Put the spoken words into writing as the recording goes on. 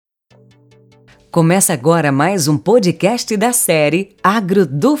Começa agora mais um podcast da série Agro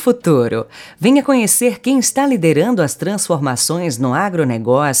do Futuro. Venha conhecer quem está liderando as transformações no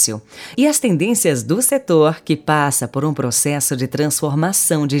agronegócio e as tendências do setor que passa por um processo de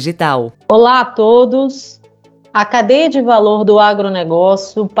transformação digital. Olá a todos! A cadeia de valor do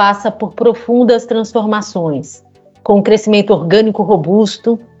agronegócio passa por profundas transformações, com um crescimento orgânico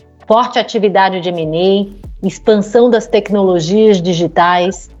robusto, forte atividade de M&A, expansão das tecnologias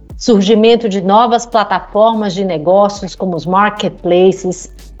digitais, surgimento de novas plataformas de negócios como os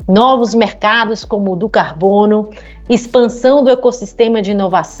marketplaces, novos mercados como o do carbono, expansão do ecossistema de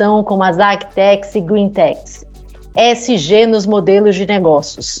inovação como as AgTechs e GreenTechs, ESG nos modelos de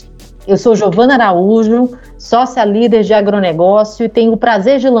negócios. Eu sou Giovana Araújo, sócia líder de agronegócio e tenho o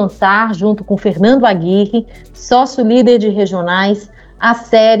prazer de lançar, junto com Fernando Aguirre, sócio líder de regionais, a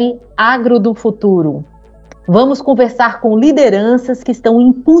série Agro do Futuro. Vamos conversar com lideranças que estão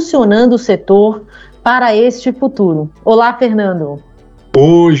impulsionando o setor para este futuro. Olá, Fernando.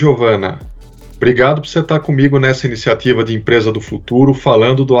 Oi, Giovana. Obrigado por você estar comigo nessa iniciativa de Empresa do Futuro,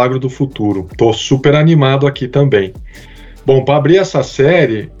 falando do Agro do Futuro. Estou super animado aqui também. Bom, para abrir essa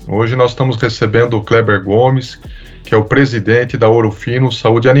série, hoje nós estamos recebendo o Kleber Gomes, que é o presidente da Ouro Fino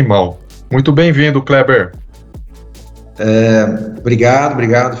Saúde Animal. Muito bem-vindo, Kleber.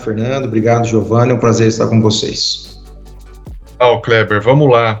 Obrigado, Fernando. Obrigado, Giovana. É um prazer estar com vocês. Kleber, vamos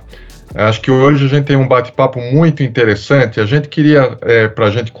lá. Acho que hoje a gente tem um bate-papo muito interessante. A gente queria, para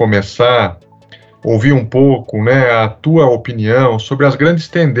a gente começar, ouvir um pouco, né, a tua opinião sobre as grandes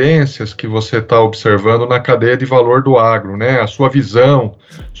tendências que você está observando na cadeia de valor do agro, né, a sua visão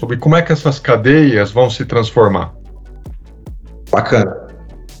sobre como é que essas cadeias vão se transformar. Bacana.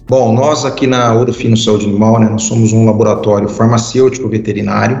 Bom, nós aqui na Ouro Fino Saúde Animal, né, nós somos um laboratório farmacêutico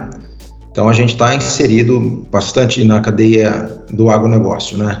veterinário, então a gente está inserido bastante na cadeia do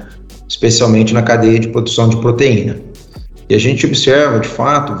agronegócio, né, especialmente na cadeia de produção de proteína. E a gente observa, de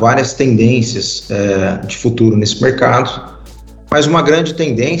fato, várias tendências de futuro nesse mercado, mas uma grande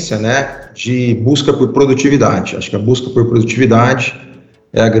tendência, né, de busca por produtividade. Acho que a busca por produtividade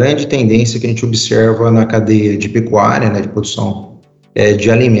é a grande tendência que a gente observa na cadeia de pecuária, né, de produção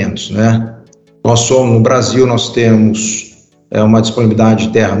de alimentos, né? No Brasil, nós temos uma disponibilidade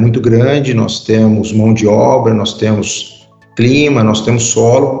de terra muito grande, nós temos mão de obra, nós temos clima, nós temos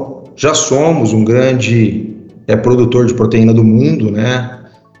solo, já somos um grande produtor de proteína do mundo, né?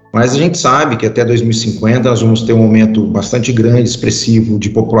 Mas a gente sabe que até 2050 nós vamos ter um aumento bastante grande, expressivo de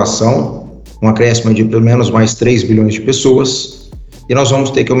população, um acréscimo de pelo menos mais 3 bilhões de pessoas, e nós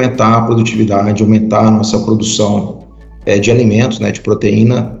vamos ter que aumentar a produtividade, aumentar a nossa produção de alimentos, né, de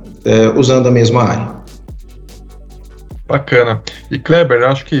proteína, usando a mesma área. Bacana. E Kleber,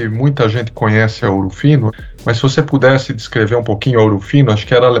 acho que muita gente conhece a Ouro Fino, mas se você pudesse descrever um pouquinho a Ouro Fino, acho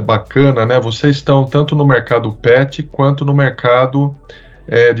que era bacana, né? Vocês estão tanto no mercado pet quanto no mercado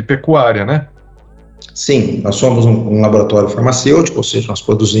de pecuária, né? Sim, nós somos um laboratório farmacêutico, ou seja, nós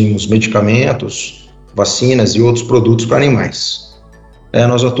produzimos medicamentos, vacinas e outros produtos para animais.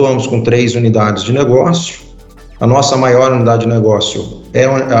 Nós atuamos com 3 unidades de negócio. A nossa maior unidade de negócio é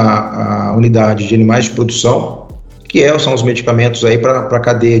a unidade de animais de produção, que são os medicamentos aí para a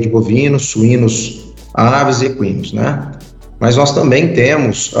cadeia de bovinos, suínos, aves e equinos, né? Mas nós também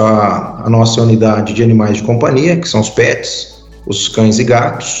temos a nossa unidade de animais de companhia, que são os pets, os cães e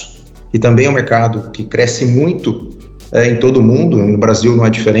gatos, e também é um mercado que cresce muito em todo o mundo. No Brasil não é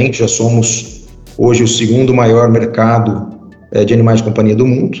diferente, já somos hoje o segundo maior mercado de animais de companhia do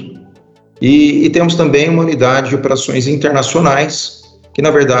mundo. E temos também uma unidade de operações internacionais, que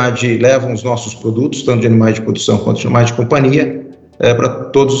na verdade levam os nossos produtos, tanto de animais de produção quanto de animais de companhia,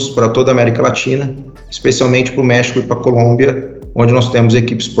 para toda a América Latina, especialmente para o México e para a Colômbia, onde nós temos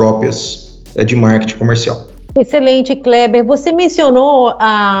equipes próprias de marketing comercial. Excelente, Kleber. Você mencionou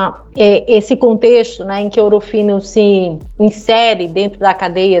esse contexto, né, em que a Ouro Fino se insere dentro da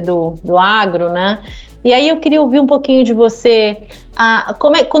cadeia do agro, né? E aí eu queria ouvir um pouquinho de você,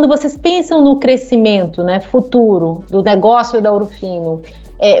 quando vocês pensam no crescimento, né, futuro do negócio da Ouro Fino,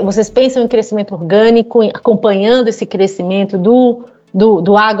 vocês pensam em crescimento orgânico, acompanhando esse crescimento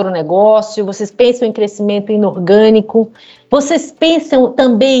do agronegócio, vocês pensam em crescimento inorgânico, vocês pensam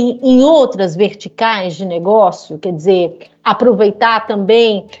também em outras verticais de negócio, quer dizer, aproveitar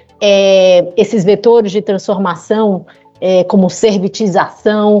também esses vetores de transformação, como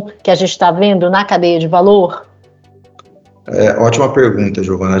servitização, que a gente está vendo na cadeia de valor? Ótima pergunta,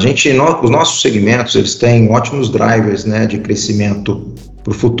 Giovana. Os nossos segmentos, eles têm ótimos drivers, né, de crescimento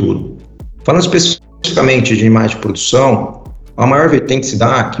para o futuro. Falando especificamente de animais de produção, a maior vertente se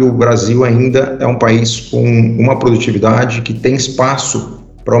dá que o Brasil ainda é um país com uma produtividade que tem espaço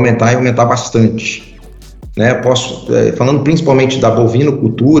para aumentar e aumentar bastante. Né? Falando principalmente da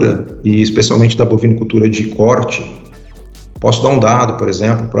bovinocultura e especialmente da bovinocultura de corte, posso dar um dado, por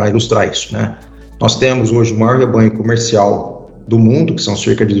exemplo, para ilustrar isso. Né? Nós temos hoje o maior rebanho comercial do mundo, que são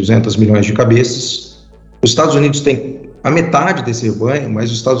cerca de 200 milhões de cabeças. Os Estados Unidos têm a metade desse rebanho,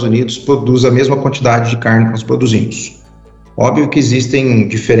 mas os Estados Unidos produz a mesma quantidade de carne que nós produzimos. Óbvio que existem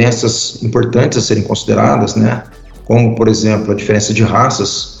diferenças importantes a serem consideradas, né? Como, por exemplo, a diferença de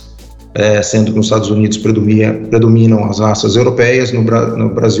raças, sendo que nos Estados Unidos predominam as raças europeias, no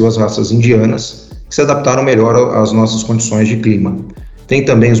Brasil as raças indianas, que se adaptaram melhor às nossas condições de clima. Tem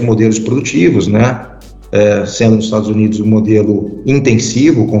também os modelos produtivos, né? Sendo nos Estados Unidos o modelo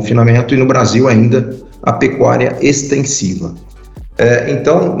intensivo, confinamento, e no Brasil ainda a pecuária extensiva.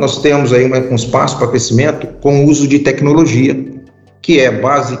 Então, nós temos aí um espaço para crescimento com o uso de tecnologia, que é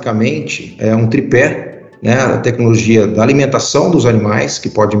basicamente um tripé, né? A tecnologia da alimentação dos animais, que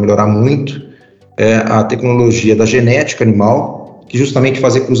pode melhorar muito, a tecnologia da genética animal, que justamente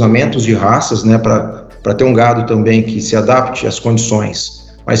fazer cruzamentos de raças, né? Para ter um gado também que se adapte às condições,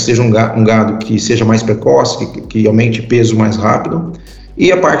 mas seja um gado que seja mais precoce, que aumente peso mais rápido,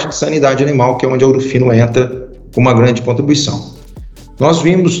 e a parte de sanidade animal, que é onde a Ouro Fino entra com uma grande contribuição.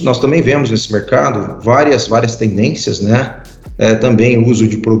 Nós também vemos nesse mercado várias tendências, né? Também o uso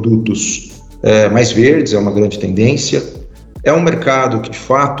de produtos mais verdes é uma grande tendência. É um mercado que, de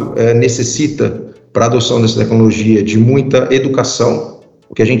fato, necessita, para a adoção dessa tecnologia, de muita educação,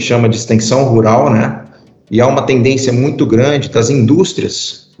 o que a gente chama de extensão rural, né? E há uma tendência muito grande das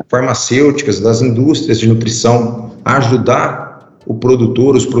indústrias farmacêuticas, das indústrias de nutrição, a ajudar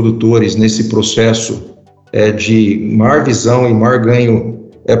os produtores nesse processo de maior visão e maior ganho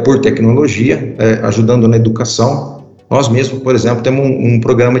por tecnologia, ajudando na educação. Nós mesmos, por exemplo, temos um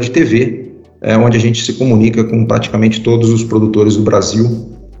programa de TV, onde a gente se comunica com praticamente todos os produtores do Brasil,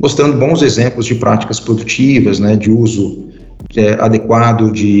 mostrando bons exemplos de práticas produtivas, né, de uso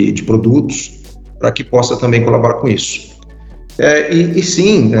adequado de produtos, para que possa também colaborar com isso.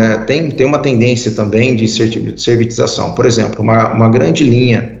 Sim, tem uma tendência também de servitização. Por exemplo, uma grande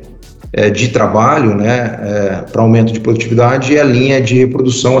linha de trabalho, né, para aumento de produtividade é a linha de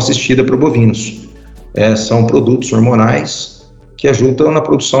reprodução assistida por bovinos. São produtos hormonais que ajudam na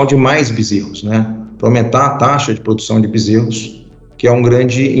produção de mais bezerros, né, para aumentar a taxa de produção de bezerros, que é um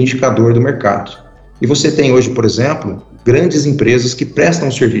grande indicador do mercado. E você tem hoje, por exemplo, grandes empresas que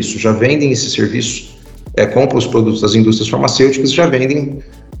prestam serviço, já vendem esse serviço, compram os produtos das indústrias farmacêuticas e já vendem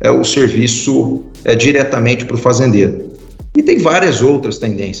o serviço diretamente para o fazendeiro. E tem várias outras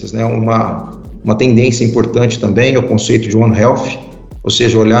tendências, né? Uma tendência importante também é o conceito de One Health, ou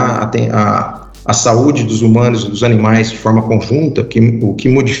seja, olhar a saúde dos humanos e dos animais de forma conjunta, o que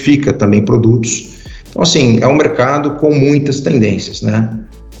modifica também produtos. Então, assim, é um mercado com muitas tendências, né?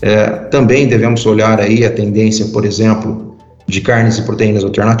 Também devemos olhar aí a tendência, por exemplo, de carnes e proteínas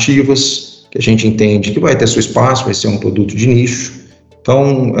alternativas, que a gente entende que vai ter seu espaço, vai ser um produto de nicho.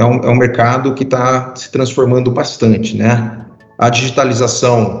 Então, é um mercado que está se transformando bastante, né? A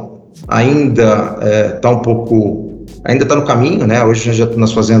digitalização ainda está no caminho, né? Hoje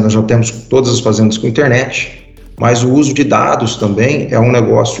nas fazendas já temos todas as fazendas com internet, mas o uso de dados também é um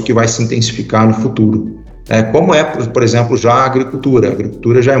negócio que vai se intensificar no futuro. Como por exemplo, já a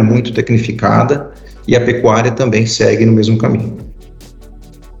agricultura já é muito tecnificada e a pecuária também segue no mesmo caminho.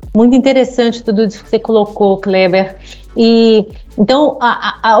 Muito interessante tudo isso que você colocou, Kleber. E então,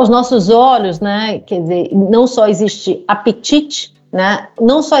 aos nossos olhos, né, quer dizer, não só existe apetite, né,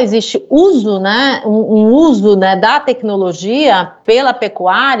 não só existe uso, né, um uso, né, da tecnologia pela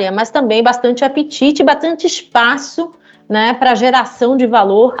pecuária, mas também bastante apetite, bastante espaço, né, para geração de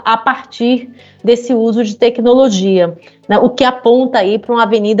valor a partir desse uso de tecnologia, né, o que aponta aí para uma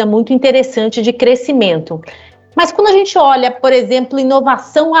avenida muito interessante de crescimento. Mas quando a gente olha, por exemplo,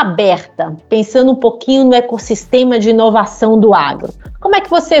 inovação aberta, pensando um pouquinho no ecossistema de inovação do agro, como é que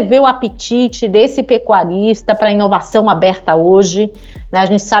você vê o apetite desse pecuarista para a inovação aberta hoje? Né, a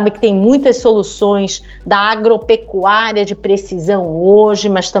gente sabe que tem muitas soluções da agropecuária de precisão hoje,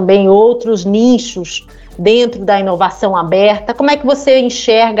 mas também outros nichos dentro da inovação aberta. Como é que você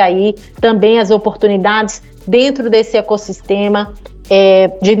enxerga aí também as oportunidades dentro desse ecossistema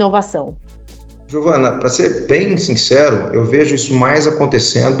de inovação? Giovana, para ser bem sincero, eu vejo isso mais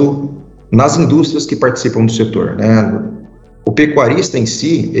acontecendo nas indústrias que participam do setor, né? O pecuarista em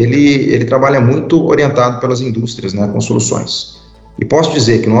si, ele trabalha muito orientado pelas indústrias, né, com soluções. E posso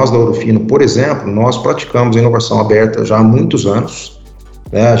dizer que nós da Ouro Fino, por exemplo, nós praticamos inovação aberta já há muitos anos,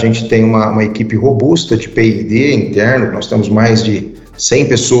 né? A gente tem uma equipe robusta de P&D interno, nós temos mais de 100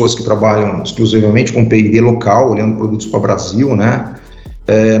 pessoas que trabalham exclusivamente com P&D local, olhando produtos para o Brasil, né?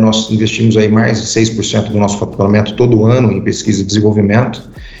 Nós investimos aí mais de 6% do nosso faturamento todo ano em pesquisa e desenvolvimento.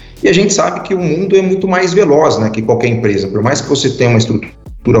 E a gente sabe que o mundo é muito mais veloz, né, que qualquer empresa. Por mais que você tenha uma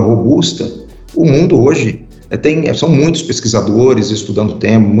estrutura robusta, o mundo hoje são muitos pesquisadores estudando o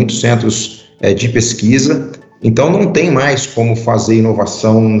tema, muitos centros de pesquisa. Então, não tem mais como fazer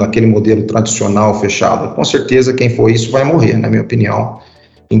inovação naquele modelo tradicional fechado. Com certeza, quem for isso vai morrer, na minha opinião.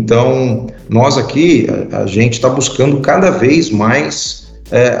 Então, nós aqui, a gente está buscando cada vez mais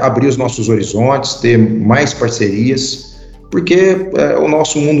abrir os nossos horizontes, ter mais parcerias, porque o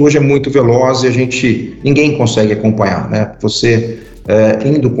nosso mundo hoje é muito veloz e ninguém consegue acompanhar, né? Você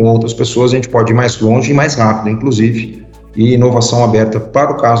indo com outras pessoas, a gente pode ir mais longe e mais rápido, inclusive, e inovação aberta,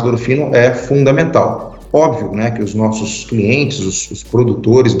 para o caso do Ouro Fino, é fundamental. Óbvio, né, que os nossos clientes, os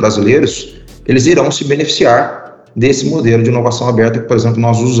produtores brasileiros, eles irão se beneficiar desse modelo de inovação aberta que, por exemplo,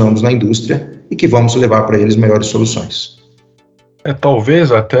 nós usamos na indústria e que vamos levar para eles melhores soluções.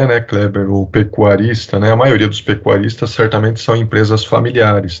 Talvez até, né, Kleber, o pecuarista, né, a maioria dos pecuaristas certamente são empresas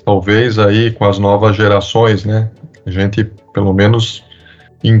familiares. Talvez aí com as novas gerações, né, a gente pelo menos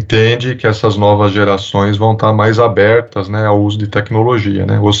entende que essas novas gerações vão estar mais abertas, né, ao uso de tecnologia,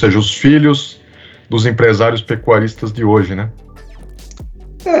 né, ou seja, os filhos dos empresários pecuaristas de hoje, né?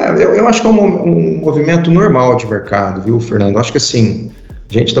 Eu acho que é um movimento normal de mercado, viu, Fernando? Acho que assim,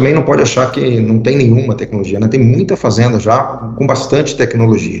 a gente também não pode achar que não tem nenhuma tecnologia, né? Tem muita fazenda já com bastante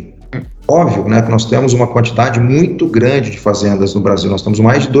tecnologia. Óbvio, né, que nós temos uma quantidade muito grande de fazendas no Brasil. Nós temos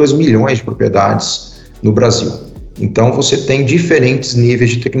mais de 2 milhões de propriedades no Brasil. Então, você tem diferentes níveis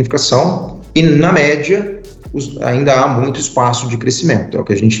de tecnificação e, na média, ainda há muito espaço de crescimento. É o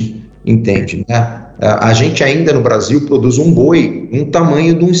que a gente entende, né? A gente ainda no Brasil produz um boi um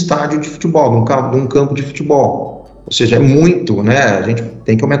tamanho de um estádio de futebol, de um campo de futebol. Ou seja, é muito, né? A gente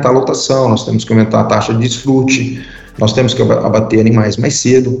tem que aumentar a lotação, nós temos que aumentar a taxa de desfrute, nós temos que abater animais mais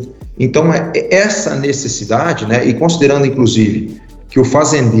cedo. Então, essa necessidade, né? E considerando, inclusive, que o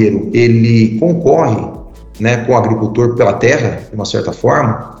fazendeiro, ele concorre, né, com o agricultor pela terra, de uma certa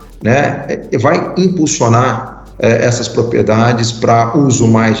forma, né? Vai impulsionar essas propriedades para uso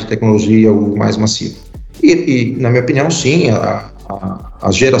mais de tecnologia, uso mais massivo. E na minha opinião, sim,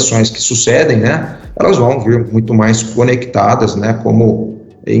 as gerações que sucedem, né, elas vão vir muito mais conectadas, né, como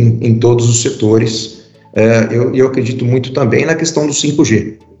em todos os setores. Eu acredito muito também na questão do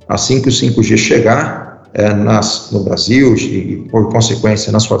 5G. Assim que o 5G chegar no Brasil e, por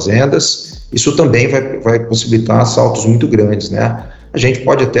consequência, nas fazendas, isso também vai possibilitar saltos muito grandes, né? A gente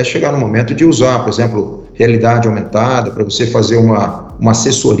pode até chegar no momento de usar, por exemplo, realidade aumentada, para você fazer uma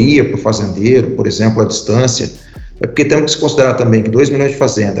assessoria para o fazendeiro, por exemplo, à distância. Porque temos que considerar também que 2 milhões de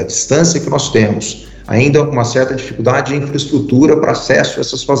fazendas, a distância que nós temos, ainda uma certa dificuldade de infraestrutura para acesso a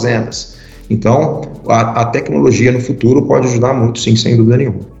essas fazendas. Então, a tecnologia no futuro pode ajudar muito, sim, sem dúvida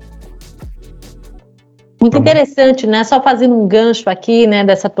nenhuma. Muito interessante, né? Só fazendo um gancho aqui, né,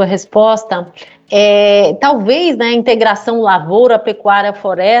 dessa tua resposta, talvez, né, a integração lavoura, pecuária,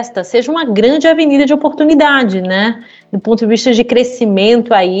 floresta seja uma grande avenida de oportunidade, né? Do ponto de vista de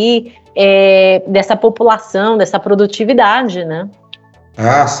crescimento aí, dessa população, dessa produtividade, né?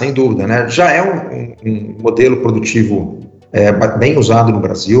 Sem dúvida, né? Já é um modelo produtivo bem usado no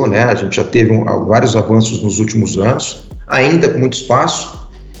Brasil, né? A gente já teve vários avanços nos últimos anos, ainda com muito espaço.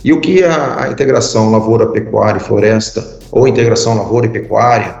 E o que a integração lavoura, pecuária e floresta, ou integração lavoura e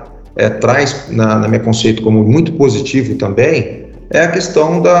pecuária, traz, na meu conceito, como muito positivo também, é a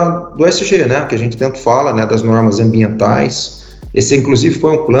questão do ESG, né, que a gente tanto fala, né, das normas ambientais. Esse, inclusive,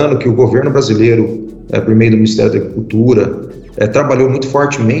 foi um plano que o governo brasileiro, por meio do Ministério da Agricultura, trabalhou muito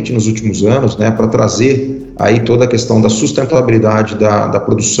fortemente nos últimos anos, né, para trazer aí toda a questão da sustentabilidade da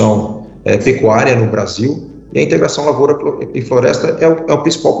produção pecuária no Brasil. E a integração lavoura e floresta é o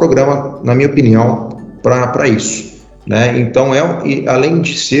principal programa, na minha opinião, para isso, né? Então, além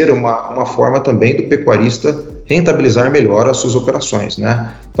de ser uma forma também do pecuarista rentabilizar melhor as suas operações,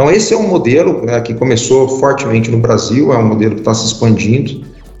 né? Então, esse é um modelo, né, que começou fortemente no Brasil, é um modelo que está se expandindo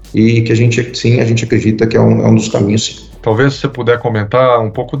e que a gente acredita que é um dos caminhos, sim. Talvez você puder comentar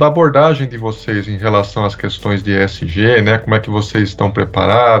um pouco da abordagem de vocês em relação às questões de ESG, né? Como é que vocês estão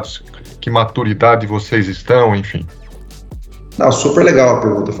preparados? Que maturidade vocês estão, enfim? Super legal a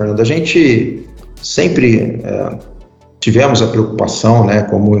pergunta, Fernando. A gente sempre tivemos a preocupação, né,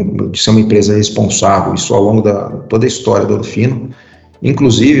 de ser uma empresa responsável, isso ao longo toda a história do Ouro Fino.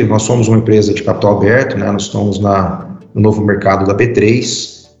 Inclusive, nós somos uma empresa de capital aberto, né, nós estamos no novo mercado da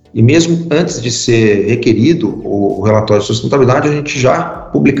B3, e mesmo antes de ser requerido o relatório de sustentabilidade, a gente já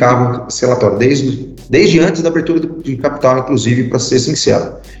publicava esse relatório, desde antes da abertura de capital, inclusive, para ser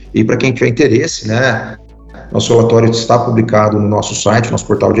sincero. E para quem tiver interesse, né, Nosso relatório está publicado no nosso site, nosso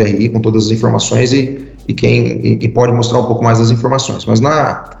portal de RI, com todas as informações e quem pode mostrar um pouco mais das informações. Mas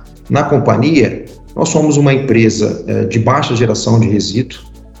na companhia, nós somos uma empresa de baixa geração de resíduo,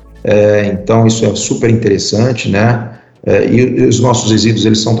 então isso é super interessante, né? E os nossos resíduos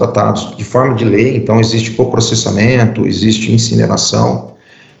eles são tratados de forma de lei, então existe coprocessamento, existe incineração.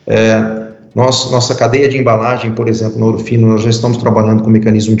 Nossa cadeia de embalagem, por exemplo, no Ouro Fino, nós já estamos trabalhando com um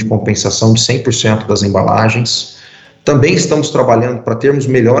mecanismo de compensação de 100% das embalagens. Também estamos trabalhando para termos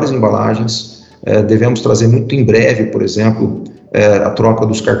melhores embalagens. Devemos trazer muito em breve, por exemplo, a troca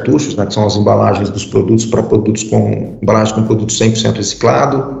dos cartuchos, né, que são as embalagens dos produtos, para produtos com embalagem com produto 100%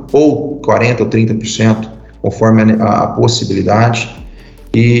 reciclado, ou 40% ou 30%, conforme a possibilidade.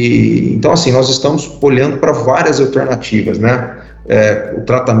 E então, assim, nós estamos olhando para várias alternativas, né? O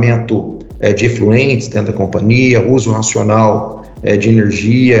tratamento de efluentes dentro da companhia, uso racional de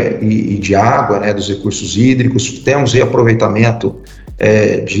energia e de água, né, dos recursos hídricos, temos reaproveitamento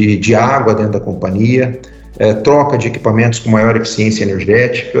de água dentro da companhia, troca de equipamentos com maior eficiência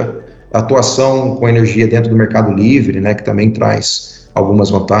energética, atuação com energia dentro do mercado livre, né, que também traz algumas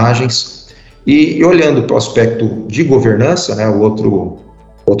vantagens. E olhando para o aspecto de governança, né, o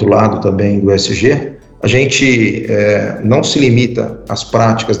outro lado também do ESG, a gente não se limita às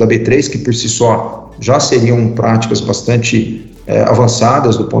práticas da B3, que por si só já seriam práticas bastante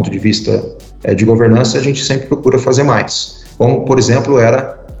avançadas do ponto de vista de governança, a gente sempre procura fazer mais. Como, por exemplo,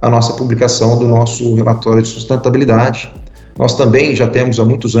 era a nossa publicação do nosso relatório de sustentabilidade. Nós também já temos há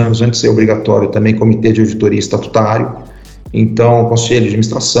muitos anos, antes de ser obrigatório, também comitê de auditoria estatutário. Então, conselho de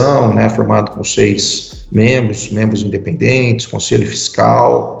administração, né, formado com 6 membros independentes, conselho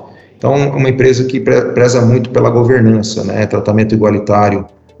fiscal. Então, é uma empresa que preza muito pela governança, né, tratamento igualitário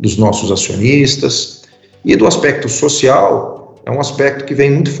dos nossos acionistas. E do aspecto social, é um aspecto que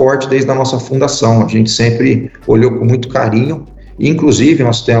vem muito forte desde a nossa fundação. A gente sempre olhou com muito carinho. Inclusive,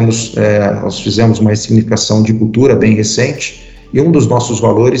 nós fizemos uma ressignificação de cultura bem recente, e um dos nossos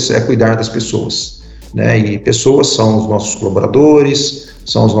valores é cuidar das pessoas, né? E pessoas são os nossos colaboradores,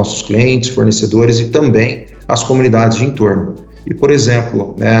 são os nossos clientes, fornecedores e também as comunidades de entorno. E, por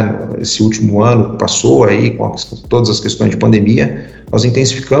exemplo, né, esse último ano passou aí com todas as questões de pandemia, nós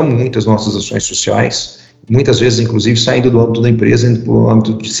intensificamos muitas nossas ações sociais, muitas vezes, inclusive, saindo do âmbito da empresa, indo para o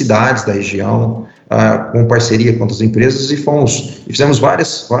âmbito de cidades da região, com parceria com outras empresas, e fizemos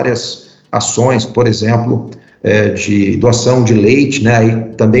várias ações, por exemplo, de doação de leite, né, aí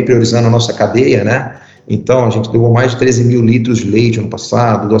também priorizando a nossa cadeia, né. Então, a gente doou mais de 13 mil litros de leite ano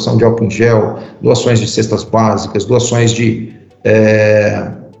passado, doação de álcool em gel, doações de cestas básicas, doações de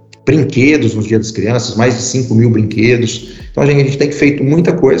brinquedos nos Dias das Crianças, mais de 5 mil brinquedos. Então, a gente tem feito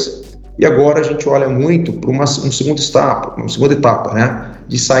muita coisa, e agora a gente olha muito para uma segunda etapa, né,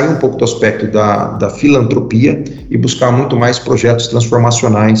 de sair um pouco do aspecto da filantropia e buscar muito mais projetos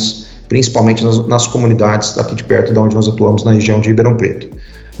transformacionais, principalmente nas comunidades aqui de perto de onde nós atuamos, na região de Ribeirão Preto.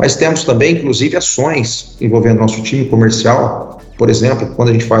 Mas temos também, inclusive, ações envolvendo nosso time comercial. Por exemplo, quando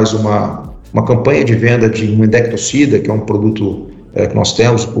a gente faz uma campanha de venda de um endectocida, que é um produto que nós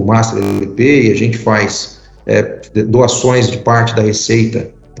temos, o Master LP, e a gente faz doações de parte da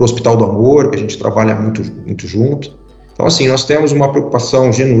receita para o Hospital do Amor, que a gente trabalha muito, muito junto. Então, assim, nós temos uma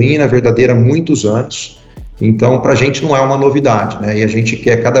preocupação genuína, verdadeira, há muitos anos. Então, para a gente não é uma novidade, né? E a gente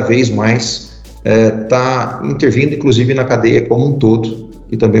quer cada vez mais tá intervindo, inclusive, na cadeia como um todo,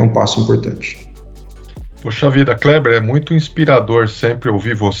 e também é um passo importante. Poxa vida, Kleber, é muito inspirador sempre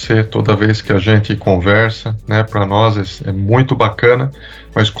ouvir você toda vez que a gente conversa, né? Para nós é muito bacana,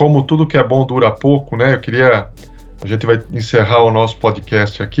 mas como tudo que é bom dura pouco, né? A gente vai encerrar o nosso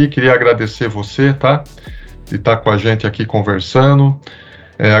podcast aqui, queria agradecer você, tá? De estar com a gente aqui conversando,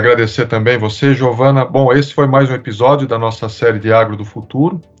 agradecer também você, Giovana. Bom, esse foi mais um episódio da nossa série de Agro do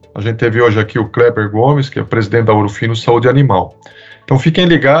Futuro. A gente teve hoje aqui o Kleber Gomes, que é presidente da Ouro Fino Saúde Animal. Então fiquem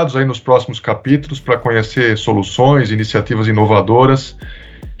ligados aí nos próximos capítulos para conhecer soluções, iniciativas inovadoras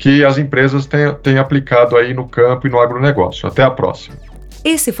que as empresas têm aplicado aí no campo e no agronegócio. Até a próxima.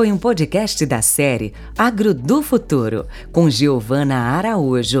 Esse foi um podcast da série Agro do Futuro, com Giovana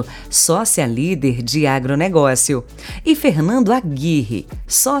Araújo, sócia líder de agronegócio, e Fernando Aguirre,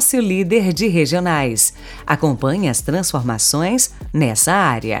 sócio líder de regionais. Acompanhe as transformações nessa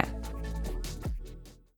área.